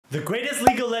The greatest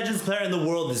League of Legends player in the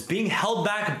world is being held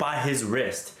back by his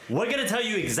wrist. We're going to tell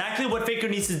you exactly what Faker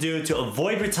needs to do to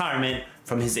avoid retirement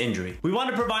from his injury. We want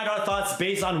to provide our thoughts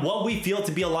based on what we feel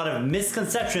to be a lot of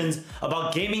misconceptions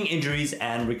about gaming injuries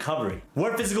and recovery.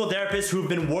 We're physical therapists who've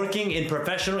been working in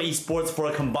professional esports for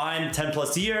a combined 10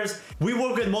 plus years. We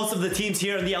work with most of the teams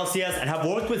here in the LCS and have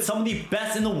worked with some of the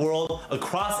best in the world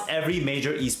across every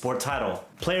major esport title.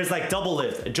 Players like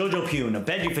Doublelift, Jojo Pune,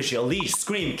 Benjyfishy, Alish,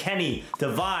 Scream, Kenny,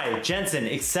 Divide, Jensen,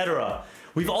 etc.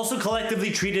 We've also collectively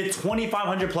treated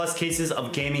 2,500 plus cases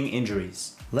of gaming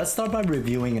injuries. Let's start by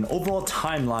reviewing an overall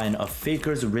timeline of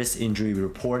Faker's wrist injury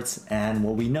reports and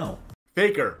what we know.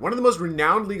 Faker, one of the most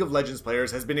renowned League of Legends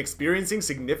players, has been experiencing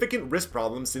significant wrist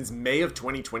problems since May of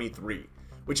 2023,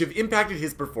 which have impacted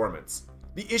his performance.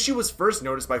 The issue was first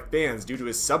noticed by fans due to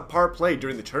his subpar play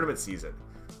during the tournament season.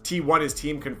 T1, his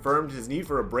team, confirmed his need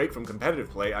for a break from competitive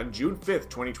play on June 5th,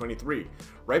 2023,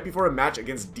 right before a match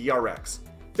against DRX.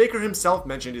 Faker himself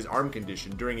mentioned his arm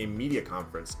condition during a media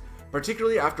conference,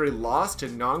 particularly after a loss to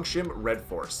Nongshim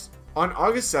RedForce. On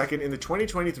August 2nd in the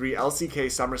 2023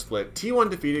 LCK Summer Split, T1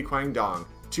 defeated Guangdong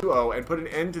 2-0 and put an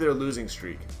end to their losing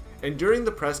streak. And during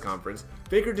the press conference,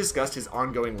 Faker discussed his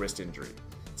ongoing wrist injury,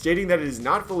 stating that it is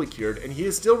not fully cured and he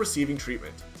is still receiving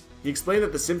treatment. He explained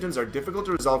that the symptoms are difficult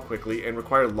to resolve quickly and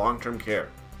require long-term care.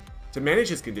 To manage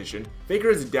his condition, Faker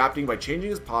is adapting by changing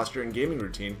his posture and gaming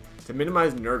routine to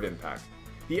minimize nerve impact.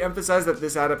 He emphasized that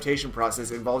this adaptation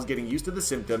process involves getting used to the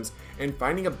symptoms and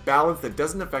finding a balance that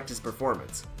doesn't affect his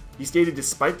performance. He stated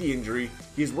despite the injury,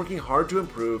 he is working hard to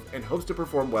improve and hopes to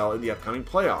perform well in the upcoming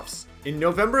playoffs. In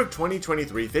November of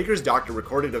 2023, Faker's doctor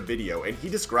recorded a video and he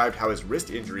described how his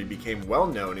wrist injury became well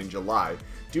known in July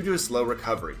due to his slow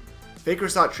recovery. Faker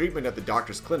sought treatment at the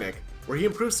doctor's clinic, where he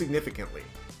improved significantly.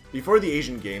 Before the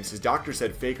Asian Games, his doctor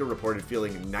said Faker reported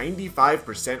feeling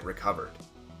 95% recovered.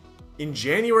 In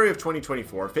January of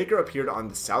 2024, Faker appeared on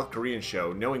the South Korean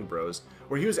show Knowing Bros,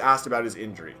 where he was asked about his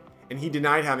injury, and he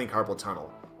denied having carpal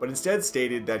tunnel, but instead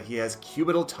stated that he has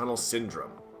cubital tunnel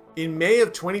syndrome. In May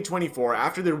of 2024,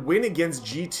 after their win against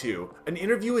G2, an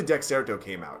interview with Dexerto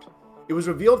came out. It was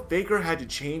revealed Faker had to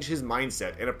change his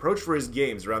mindset and approach for his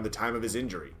games around the time of his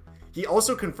injury. He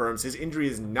also confirms his injury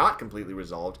is not completely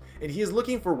resolved, and he is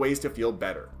looking for ways to feel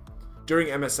better. During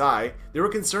MSI, there were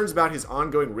concerns about his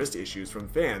ongoing wrist issues from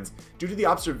fans due to the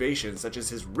observations such as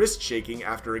his wrist shaking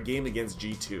after a game against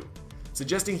G2,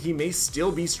 suggesting he may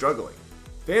still be struggling.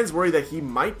 Fans worry that he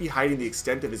might be hiding the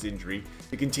extent of his injury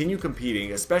to continue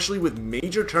competing, especially with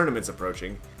major tournaments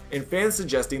approaching, and fans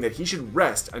suggesting that he should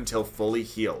rest until fully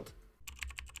healed.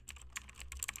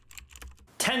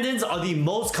 Tendons are the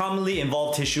most commonly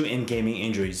involved tissue in gaming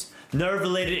injuries.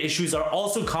 Nerve-related issues are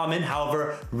also common,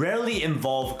 however, rarely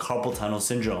involve carpal tunnel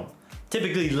syndrome,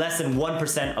 typically less than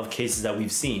 1% of cases that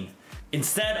we've seen.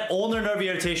 Instead, ulnar nerve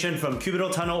irritation from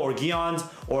cubital tunnel or guions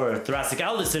or thoracic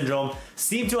outlet syndrome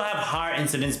seem to have higher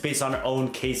incidence based on our own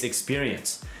case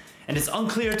experience. And it's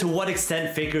unclear to what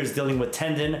extent Faker is dealing with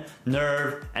tendon,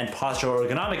 nerve, and postural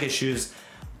ergonomic issues,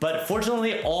 but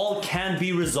fortunately all can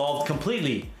be resolved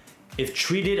completely if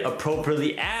treated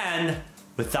appropriately and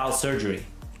without surgery.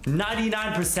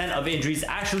 99% of injuries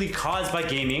actually caused by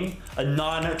gaming, a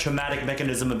non-traumatic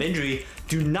mechanism of injury,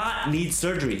 do not need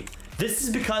surgery. This is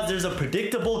because there's a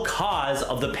predictable cause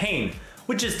of the pain,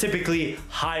 which is typically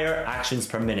higher actions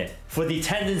per minute. For the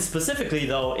tendons specifically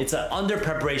though, it's an under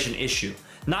preparation issue,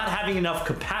 not having enough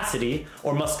capacity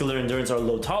or muscular endurance or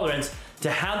low tolerance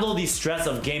to handle the stress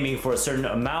of gaming for a certain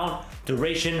amount,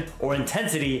 duration, or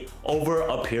intensity over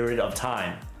a period of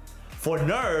time. For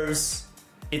nerves,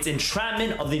 it's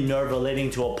entrapment of the nerve relating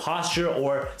to a posture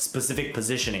or specific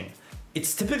positioning.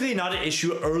 It's typically not an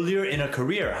issue earlier in a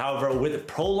career. However, with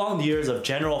prolonged years of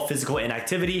general physical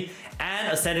inactivity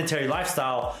and a sedentary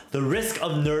lifestyle, the risk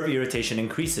of nerve irritation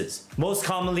increases, most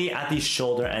commonly at the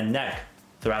shoulder and neck,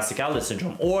 thoracic outlet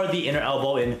syndrome, or the inner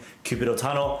elbow in cubital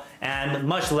tunnel, and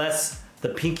much less the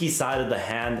pinky side of the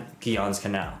hand, Guillaume's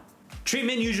canal.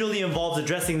 Treatment usually involves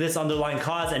addressing this underlying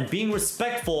cause and being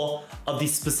respectful of the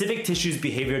specific tissue's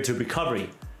behavior to recovery.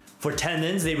 For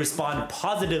tendons, they respond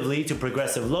positively to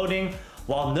progressive loading,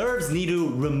 while nerves need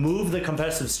to remove the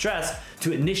compressive stress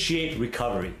to initiate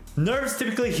recovery. Nerves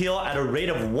typically heal at a rate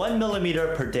of 1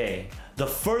 millimeter per day. The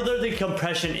further the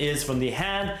compression is from the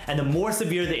hand and the more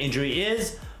severe the injury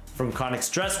is from chronic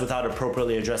stress without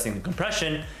appropriately addressing the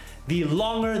compression, the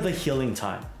longer the healing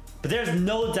time. But there's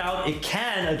no doubt it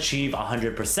can achieve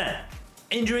 100%.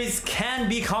 Injuries can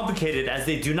be complicated as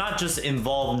they do not just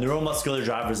involve neuromuscular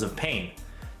drivers of pain.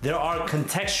 There are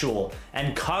contextual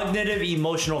and cognitive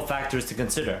emotional factors to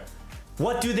consider.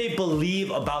 What do they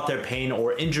believe about their pain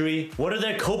or injury? What are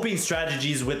their coping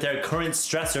strategies with their current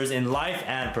stressors in life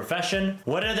and profession?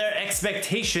 What are their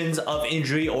expectations of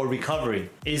injury or recovery?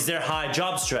 Is there high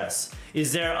job stress?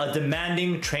 Is there a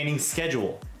demanding training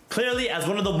schedule? Clearly, as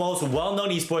one of the most well-known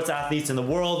esports athletes in the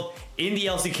world, in the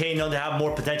LCK known to have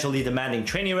more potentially demanding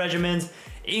training regimens,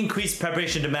 increased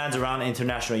preparation demands around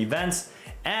international events,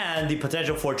 and the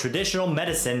potential for traditional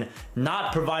medicine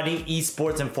not providing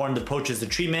esports informed approaches to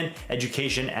treatment,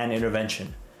 education, and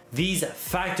intervention. These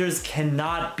factors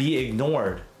cannot be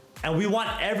ignored. And we want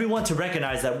everyone to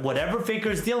recognize that whatever Faker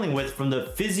is dealing with from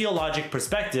the physiologic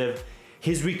perspective,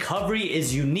 his recovery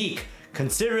is unique,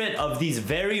 considerate of these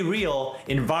very real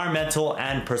environmental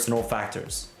and personal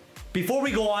factors. Before we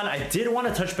go on, I did want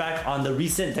to touch back on the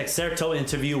recent Dexerto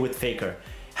interview with Faker.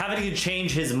 Having to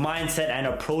change his mindset and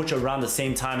approach around the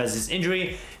same time as his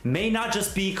injury may not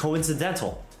just be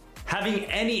coincidental. Having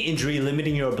any injury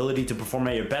limiting your ability to perform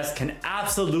at your best can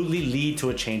absolutely lead to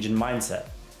a change in mindset.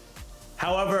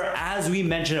 However, as we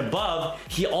mentioned above,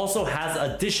 he also has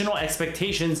additional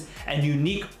expectations and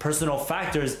unique personal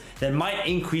factors that might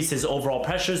increase his overall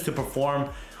pressures to perform,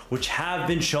 which have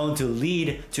been shown to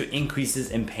lead to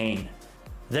increases in pain.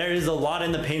 There is a lot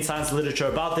in the pain science literature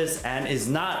about this and is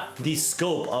not the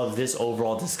scope of this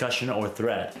overall discussion or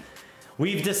thread.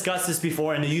 We've discussed this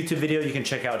before in a YouTube video you can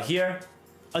check out here.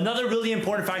 Another really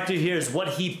important factor here is what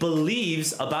he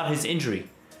believes about his injury.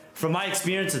 From my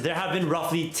experience, there have been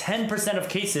roughly 10% of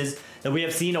cases that we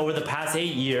have seen over the past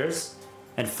 8 years,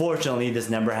 and fortunately this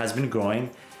number has been growing,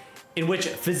 in which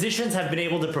physicians have been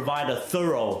able to provide a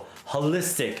thorough,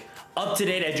 holistic,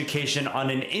 up-to-date education on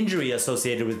an injury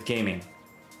associated with gaming.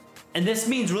 And this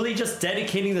means really just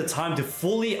dedicating the time to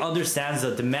fully understand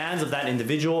the demands of that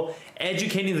individual,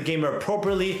 educating the gamer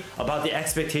appropriately about the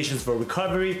expectations for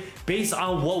recovery based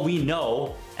on what we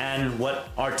know and what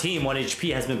our team,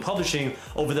 1HP, has been publishing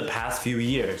over the past few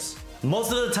years.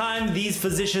 Most of the time, these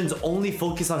physicians only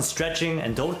focus on stretching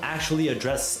and don't actually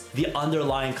address the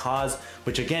underlying cause,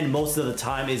 which again, most of the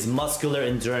time is muscular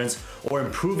endurance or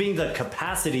improving the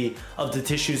capacity of the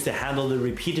tissues to handle the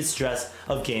repeated stress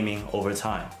of gaming over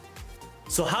time.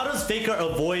 So how does Faker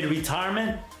avoid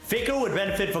retirement? Faker would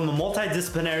benefit from a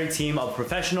multidisciplinary team of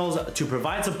professionals to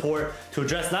provide support to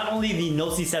address not only the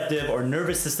nociceptive or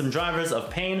nervous system drivers of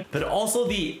pain, but also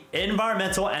the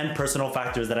environmental and personal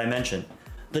factors that I mentioned.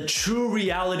 The true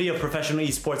reality of professional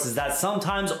esports is that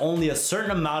sometimes only a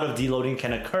certain amount of deloading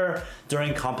can occur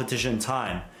during competition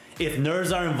time. If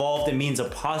nerves are involved, it means a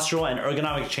postural and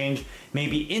ergonomic change may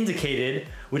be indicated,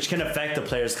 which can affect the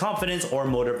player's confidence or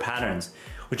motor patterns,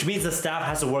 which means the staff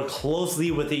has to work closely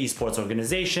with the esports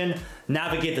organization,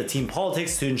 navigate the team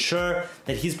politics to ensure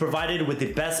that he's provided with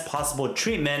the best possible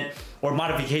treatment or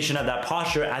modification of that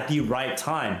posture at the right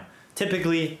time,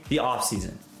 typically the off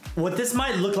season. What this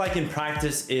might look like in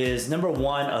practice is, number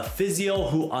one, a physio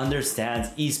who understands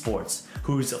esports,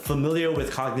 who's familiar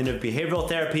with cognitive behavioral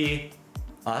therapy,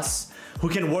 us, who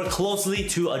can work closely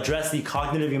to address the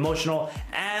cognitive, emotional,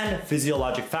 and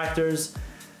physiologic factors,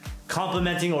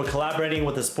 complementing or collaborating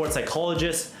with a sports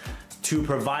psychologist to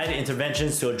provide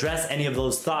interventions to address any of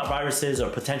those thought viruses or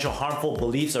potential harmful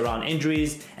beliefs around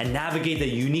injuries and navigate the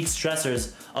unique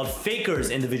stressors of Faker's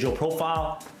individual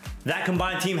profile. That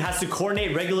combined team has to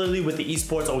coordinate regularly with the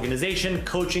esports organization,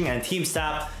 coaching, and team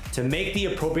staff to make the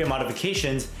appropriate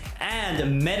modifications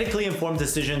and medically informed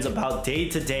decisions about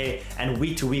day-to-day and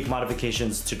week-to-week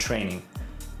modifications to training.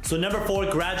 So number 4,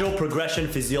 gradual progression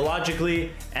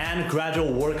physiologically and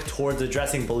gradual work towards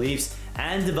addressing beliefs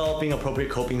and developing appropriate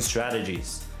coping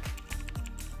strategies.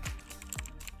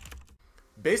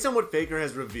 Based on what Faker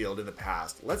has revealed in the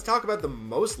past, let's talk about the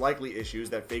most likely issues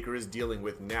that Faker is dealing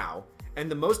with now and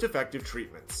the most effective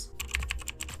treatments.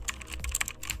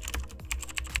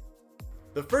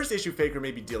 The first issue Faker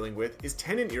may be dealing with is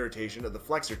tendon irritation of the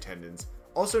flexor tendons,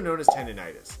 also known as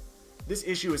tendinitis. This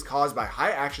issue is caused by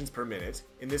high actions per minute,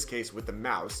 in this case with the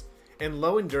mouse, and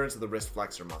low endurance of the wrist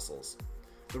flexor muscles.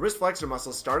 The wrist flexor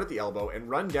muscles start at the elbow and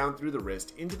run down through the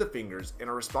wrist into the fingers and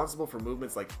are responsible for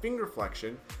movements like finger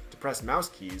flexion to press mouse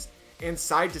keys and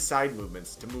side-to-side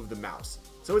movements to move the mouse.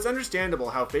 So it's understandable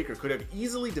how Faker could have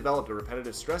easily developed a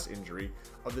repetitive stress injury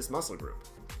of this muscle group.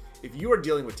 If you are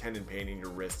dealing with tendon pain in your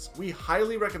wrists, we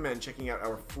highly recommend checking out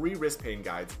our free wrist pain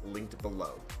guides linked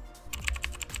below.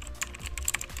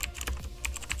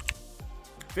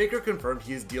 Faker confirmed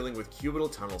he is dealing with cubital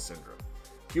tunnel syndrome.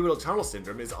 Cubital tunnel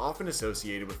syndrome is often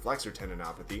associated with flexor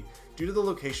tendinopathy due to the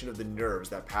location of the nerves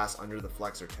that pass under the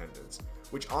flexor tendons,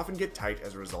 which often get tight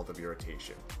as a result of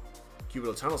irritation.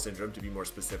 Cubital tunnel syndrome, to be more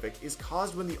specific, is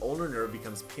caused when the ulnar nerve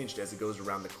becomes pinched as it goes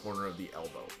around the corner of the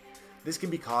elbow. This can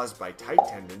be caused by tight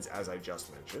tendons, as I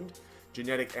just mentioned,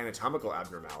 genetic anatomical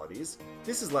abnormalities,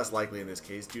 this is less likely in this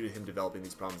case due to him developing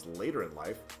these problems later in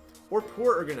life, or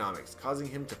poor ergonomics, causing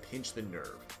him to pinch the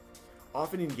nerve.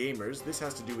 Often in gamers, this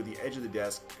has to do with the edge of the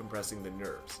desk compressing the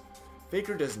nerves.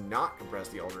 Faker does not compress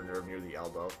the ulnar nerve near the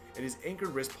elbow, and his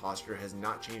anchored wrist posture has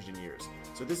not changed in years,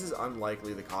 so this is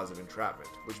unlikely the cause of entrapment,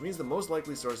 which means the most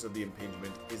likely source of the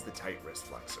impingement is the tight wrist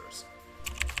flexors.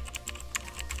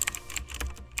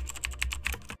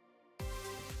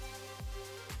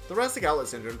 Thoracic outlet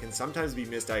syndrome can sometimes be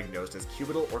misdiagnosed as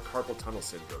cubital or carpal tunnel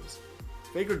syndromes.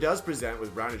 Faker does present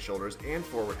with rounded shoulders and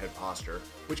forward head posture,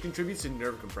 which contributes to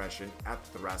nerve compression at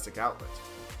the thoracic outlet.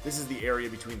 This is the area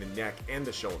between the neck and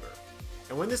the shoulder.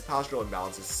 And when this postural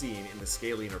imbalance is seen in the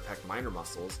scalene or pec minor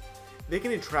muscles, they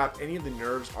can entrap any of the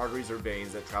nerves, arteries, or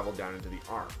veins that travel down into the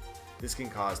arm. This can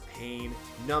cause pain,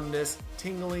 numbness,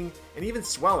 tingling, and even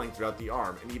swelling throughout the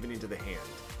arm and even into the hand.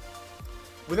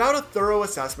 Without a thorough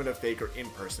assessment of Faker in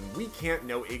person, we can't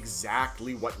know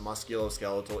exactly what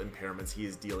musculoskeletal impairments he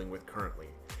is dealing with currently.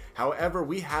 However,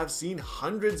 we have seen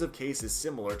hundreds of cases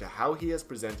similar to how he has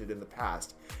presented in the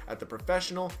past at the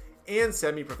professional and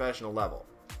semi-professional level.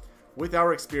 With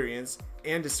our experience,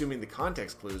 and assuming the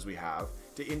context clues we have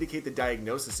to indicate the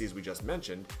diagnoses we just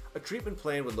mentioned, a treatment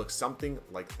plan would look something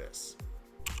like this.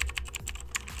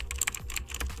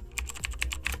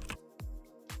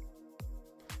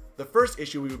 The first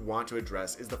issue we would want to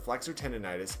address is the flexor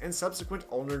tendinitis and subsequent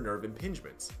ulnar nerve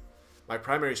impingements. My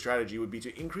primary strategy would be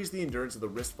to increase the endurance of the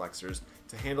wrist flexors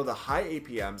to handle the high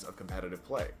APMs of competitive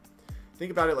play.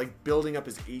 Think about it like building up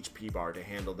his HP bar to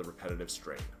handle the repetitive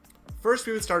strain. First,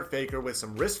 we would start Faker with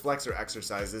some wrist flexor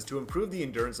exercises to improve the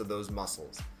endurance of those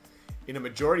muscles. In a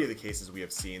majority of the cases we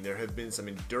have seen, there have been some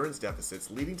endurance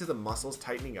deficits leading to the muscles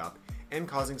tightening up and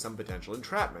causing some potential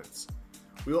entrapments.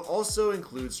 We will also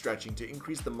include stretching to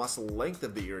increase the muscle length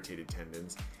of the irritated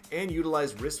tendons and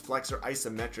utilize wrist flexor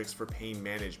isometrics for pain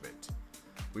management.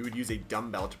 We would use a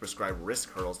dumbbell to prescribe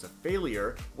wrist curls to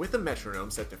failure with a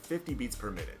metronome set to 50 beats per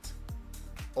minute.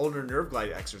 Ulnar nerve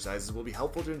glide exercises will be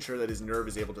helpful to ensure that his nerve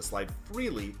is able to slide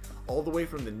freely all the way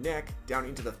from the neck down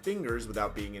into the fingers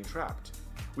without being entrapped.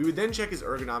 We would then check his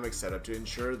ergonomic setup to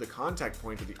ensure the contact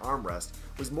point of the armrest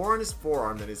was more on his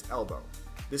forearm than his elbow.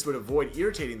 This would avoid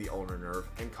irritating the ulnar nerve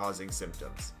and causing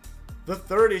symptoms. The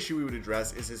third issue we would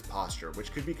address is his posture,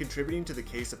 which could be contributing to the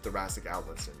case of thoracic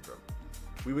outlet syndrome.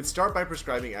 We would start by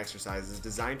prescribing exercises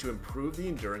designed to improve the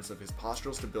endurance of his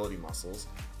postural stability muscles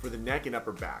for the neck and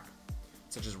upper back,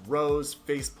 such as rows,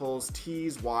 face pulls,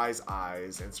 T's, Y's,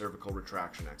 I's, and cervical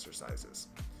retraction exercises.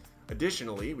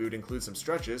 Additionally, we would include some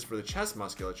stretches for the chest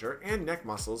musculature and neck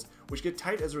muscles, which get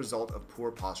tight as a result of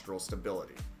poor postural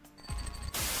stability.